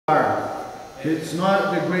It's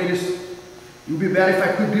not the greatest. It would be better if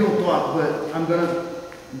I could be on top, but I'm gonna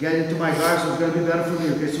get into my guard, so it's gonna be better for me.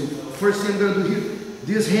 Okay, so first thing I'm gonna do here,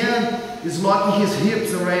 this hand is locking his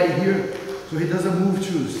hips already here, so he doesn't move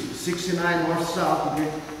to 69 north-south.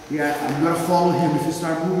 Okay, yeah, I'm gonna follow him. If you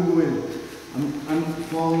start moving with it, I'm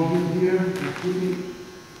following him here, I'm putting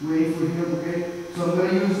way for him. Okay, so I'm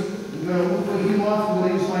gonna move him off. I'm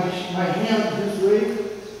gonna use my hand this way,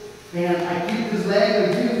 and I keep his leg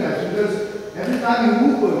like this, guys, because every time you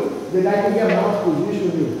move, the guy can get out of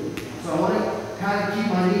position here. So I want to kind of keep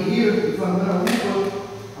my knee here. If I'm going to move,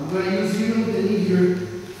 I'm going to use even the knee here.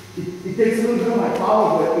 It takes a little bit of my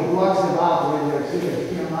power, but it blocks it out right there. See,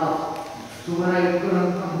 it came out. So when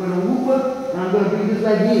I'm going to move, and I'm going to bring this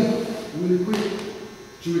leg in really quick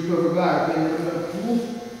to recover guard. Okay, I'm going to pull,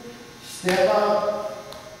 step out,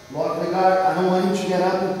 lock the guard. I don't want him to get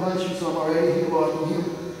up and punch me, so I'm already here locking him,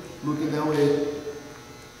 looking that way.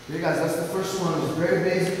 Okay guys, that's the first one. It's very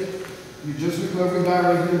basic. You just recover guard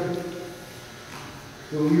right here.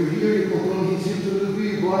 So you're here, you control his hips a little bit,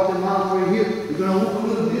 you block them out right here. You're going to move a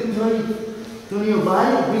little bit, turn your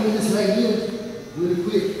body, bring this leg in really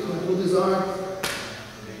quick. Pull this arm,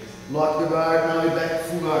 lock the guard, now you're back to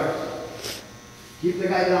full guard. Keep the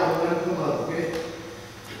guy down, don't let him come up, okay?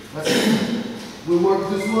 That's it. We'll work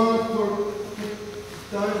this one for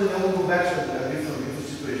times and then we'll go back to a different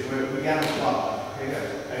situation where we get on top. Okay guys,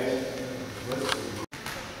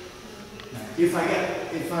 if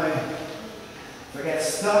I get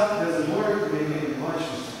stuck, it doesn't work, maybe any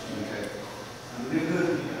punches. Okay. I'm really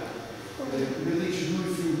good. Really should do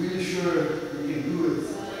if you're really sure you can do it.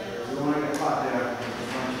 You don't want to get caught there with the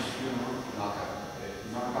punches, you know.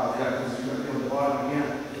 Knock out there because you're going to be on the bottom again.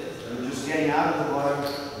 You're just getting out of the bottom.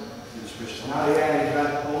 Now yeah, you got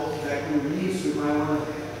both back with knees, so you might want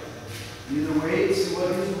to either way see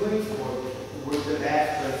what he's doing or work the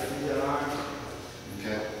back, try to free that arm.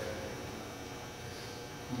 Okay.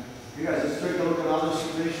 You guys, let's take a look at another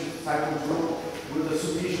situation, side control with the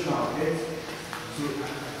submission now, okay? So,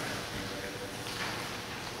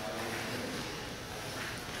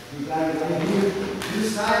 you got it right here.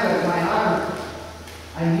 This side of my arm,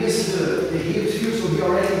 I missed the hips here, so he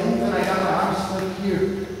already moved and I got my arm stuck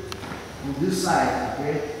here on this side,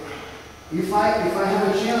 okay? If I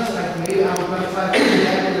have a chance, maybe I'm going to try to put it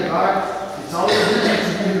back in the guard. It's always good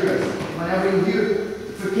to do this. Whenever you're here,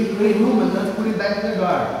 if you can create room and then put it back in the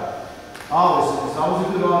guard. Always, it's always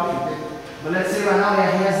a good option. Okay? But let's say right now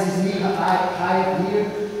he has his knee high up here,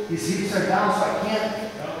 his hips are down, so I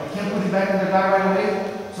can't put it back in the guard right away.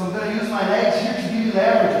 So I'm going to use my legs here to give you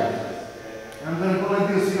leverage. And I'm going to go like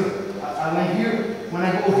this here. I went here. When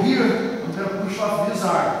I go here, I'm going to push off this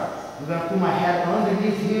arm. I'm going to put my head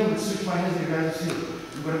underneath him and switch my hands here, guys. See,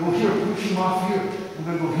 I'm going to go here, push him off here. I'm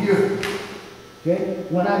going to go here. Okay?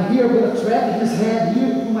 When I'm here, I'm going to trap his head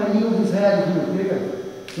here, put my knee on his head here. Okay, guys?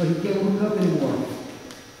 So he can't look up anymore.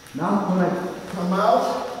 Now, when I come out,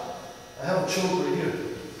 I have a choke right here.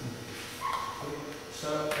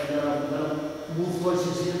 So, and then I'm going to move towards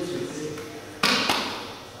his hips. Okay?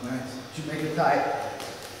 Nice. To make it tight.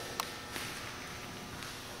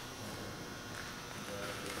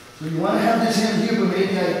 So you want to have this hand here, but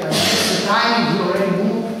maybe I miss the timing. He already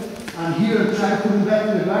moved. I'm here, I'm trying to put him back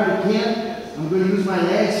in the guard. I can't. I'm going to use my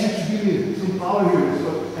legs here to give me some power here. So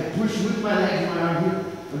I push with my legs, my arm here.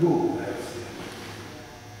 I go.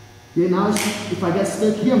 Okay, now if I get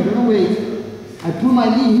stuck here, I'm going to wait. I put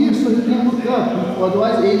my knee here so he can't look up.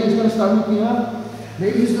 Otherwise, Adrian's going to start looking up.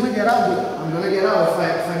 Maybe he's going to get out, but I'm going to get out.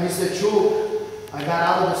 If I miss the choke, I got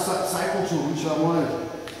out of the side control, which I wanted.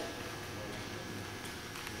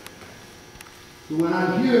 So when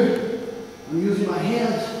I'm here, I'm using my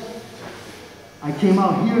hands. I came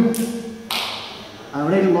out here. I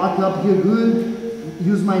already locked up here good.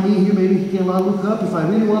 Use my knee here, maybe he cannot look up. If I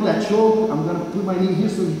really want that choke, I'm going to put my knee here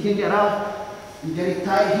so he can't get out. You get it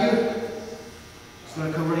tight here. It's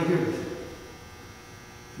going to come right here.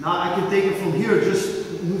 Now I can take it from here,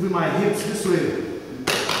 just moving my hips this way.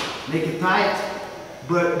 Make it tight.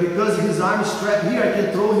 But because his arm is strapped here, I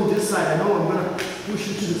can throw him this side. I know I'm going to push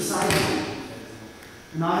him to the side.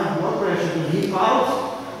 Now I have more pressure. I can hip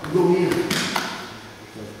out and go in.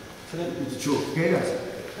 It's a choke. Okay, guys?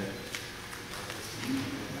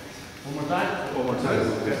 One more time? One more time.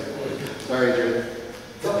 Okay. Sorry, Adrian.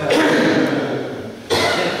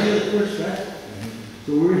 First, right?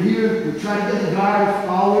 So we're here. We're trying to get the guard of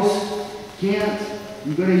ours. Can't.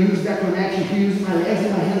 I'm going to use that connection here. Use my legs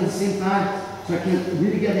and my hands at the same time so I can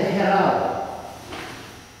really get the head out.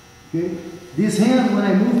 Okay? This hand, when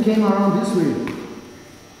I moved, came around this way.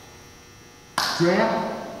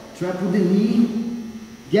 Trap with the knee.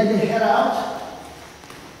 Get the head out.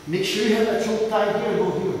 Make sure you have that choke tight here,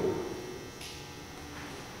 go here.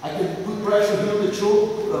 I can put pressure here on the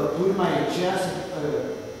choke, put my chest,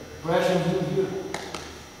 pressure here.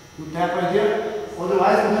 Put tap right there.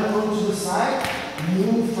 Otherwise, I'm going to come to the side,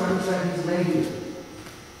 move, try to try his leg here.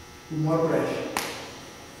 Put more pressure.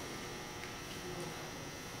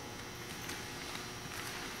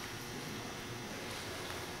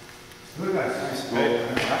 Good guys. Nice.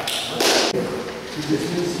 Put this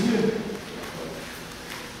means here.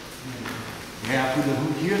 Yeah, I put the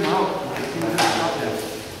hook here now. I think that's not there.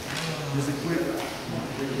 There's a quick.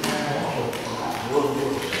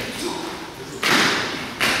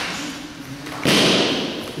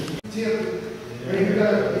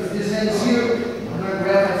 If this hand is here, I'm going to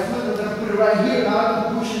grab my foot, I'm going to put it right here. Now I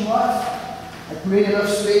can push him off. I create enough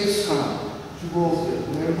space to go.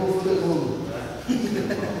 I'm going to go for the goal.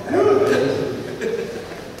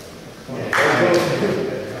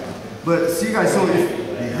 But see guys, so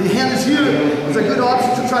if the hand is here, it's a good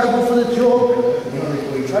option to try to go for the choke.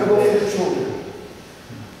 Try to go for the choke.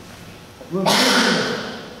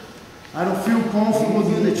 I don't feel comfortable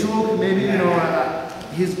doing the choke. Maybe, you know,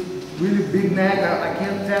 his really big neck, I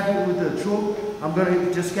can't tap it with the choke. I'm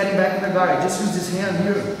gonna just get him back in the guard. I just use this hand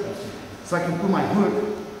here so I can put my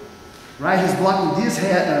hook. Right, he's blocking this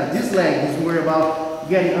head, this leg. He's worried about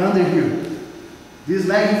getting under here. This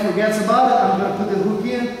leg he forgets about it. I'm gonna put the hook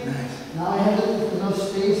in. Nice. Now I have enough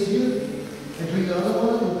space here. And bring the other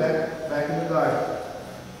one and back in the guard.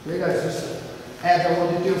 Okay guys, just add that one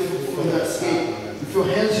detail for that escape. If your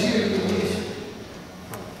hands here, you can use.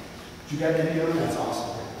 You got any other? That's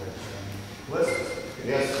awesome. What?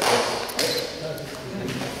 Yes.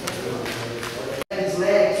 His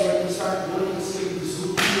legs, so I can start looking and see this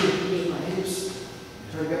hook here. My hips.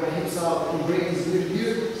 Try to get my hips out. I can break his grip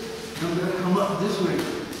here. I'm going to come up this way.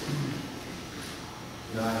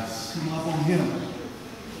 Nice. Come up on him.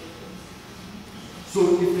 So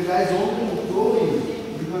if the guy's open and throwing,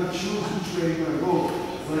 you're going to choose which way you're going to go.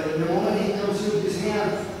 But the moment he comes here with his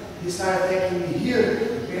hand, he starts attacking me here.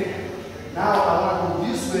 Okay? Now I want to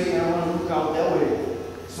go this way and I want to look out that way.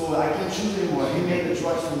 So I can't choose anymore. He made the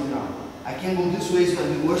choice for me now. I can't go this way, it's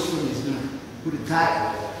going to be worse for me. It's going to put it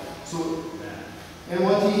tight. So, and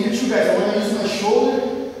one thing here too guys, I want to use my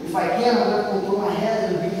shoulder. If I can, I'm going to control my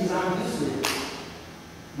head and bring his arm this way.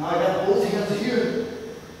 Now I got both hands here.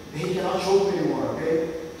 He cannot choke anymore, okay?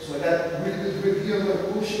 So I got really good grip here. I'm going to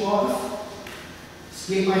push him off.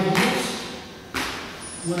 Escape my hips.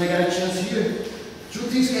 When I got a chance here. Two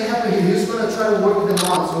things can happen here. He's going to try to work the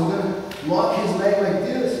mount. So I'm going to lock his leg like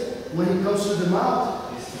this. When he comes to the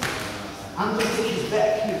mount, I'm going to take his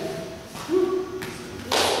back here.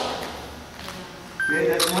 Okay,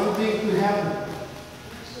 that's one thing that could happen.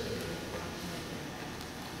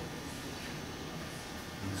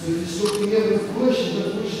 So if you're still being able to push, you're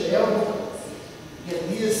going to push the elbow. Get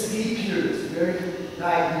this deep here. It's very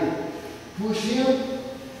tight here. Push him.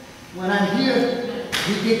 When I'm here,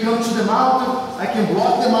 he can come to the mount. I can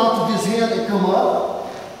block the mount with this hand and come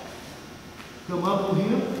up. Come up on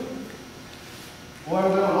him. Or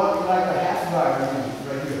I'm going to lock it like a half guard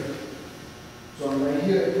right here. So I'm right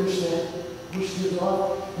here, push this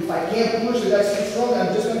off. If I can't push, the guy's too strong,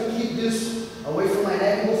 I'm just going to keep this away from my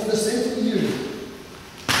neck and go for the same thing here.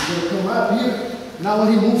 I'm going to come up here. Now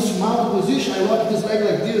when he moves to mount position, I lock this leg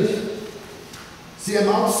like this. See, I'm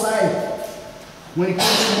outside. When he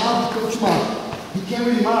comes to mount, he comes to mount. He can't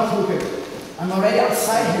really mount, look at it. I'm already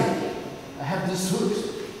outside here. I have these hooks.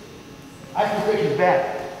 I can break it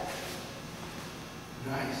back.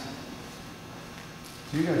 Nice.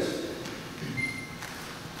 See you guys.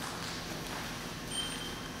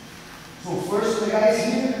 So first the guy's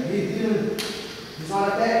here, he's not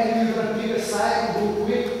attacking you, you're going to pick a side, go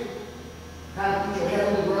quick. Kind of put your head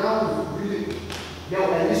on the ground, really get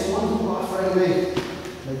at least one hook off right away.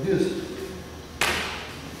 Like this.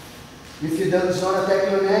 If he does not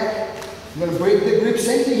attack your neck, you're going to break the grip.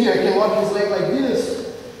 Same thing here, I can lock his leg like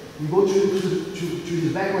this. You go to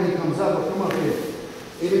his back when he comes up, but come up here.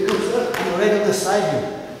 If he comes up, I'm already on the side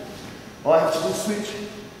here. All I have to do is switch,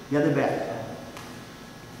 get the back.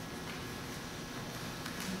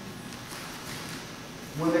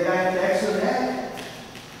 When the guy attacks your neck,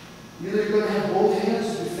 either you're going to have both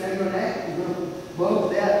hands to defend your neck, you're going to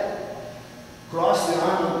bump that, cross the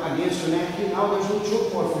arm against your neck. Now there's no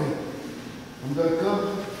choke more for him. I'm going to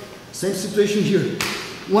come, same situation here.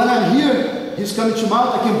 When I'm here, he's coming to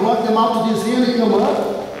mount, I can block the mount with this hand and come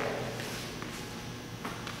up.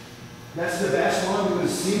 That's the best one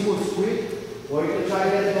because it's simple, it's quick, or you can try to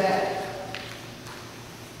get it back.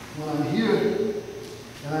 When I'm here,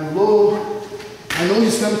 and I'm low, I know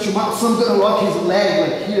he's coming to mount, so I'm going to lock his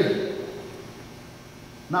leg like here.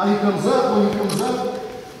 Now he comes up, when he comes up,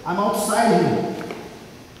 I'm outside him.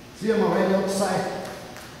 See, I'm already outside.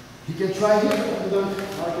 He can try here, and then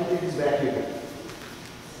now I can take his back here.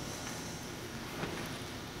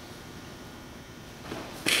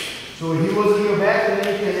 So he was in your back, and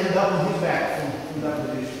then you can end up on his back from that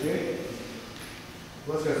position, okay?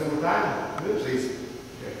 What's that, one more time? Good? Please.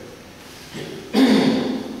 Okay.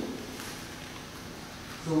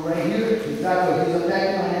 So right here, he's attacking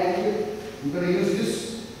my neck here. I'm going to use this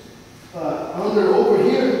under over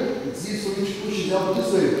here. It's easy for me to push his elbow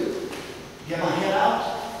this way. Get my head out.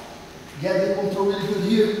 Get the control really good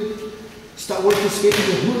here. Start working, escaping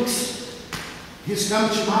the hooks. He's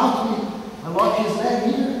coming to mount me. I lock his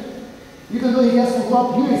leg here. Even though he gets from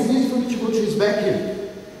top here, it's easy for me to go to his back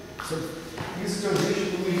here. So easy transition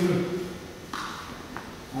for me here.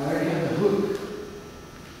 I already have the hook.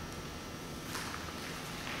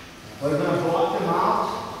 But I'm going to block him out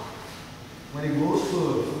when he goes for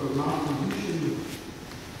mount position.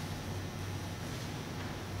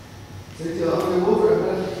 So if you're over, I'm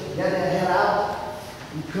going to get that head out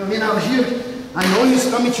and come in out here. I know he's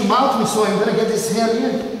coming to mount me, so I'm going to get this hand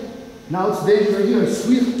in. Now it's dangerous here,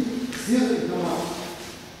 sweep. See it, come out.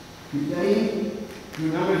 Keep that in.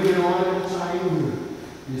 Remember here on the triangle here.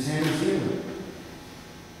 This hand is here.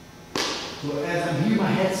 So as I'm here, my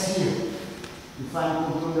head's here. If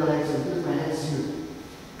I'm controlling the legs like this, my head's here.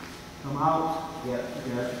 Come out. Yeah.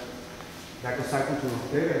 Back to side control.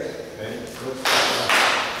 Okay, guys? Okay.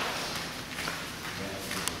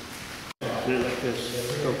 Do it like this.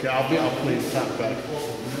 Okay, I'll play the top back.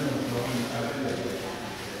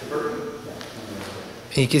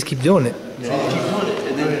 And you just keep doing it. Yeah.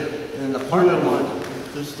 Keep doing it, and then the partner one.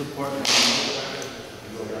 This is the partner.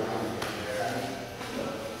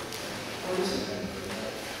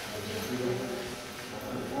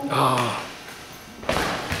 Oh.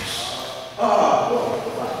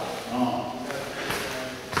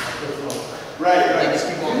 Right.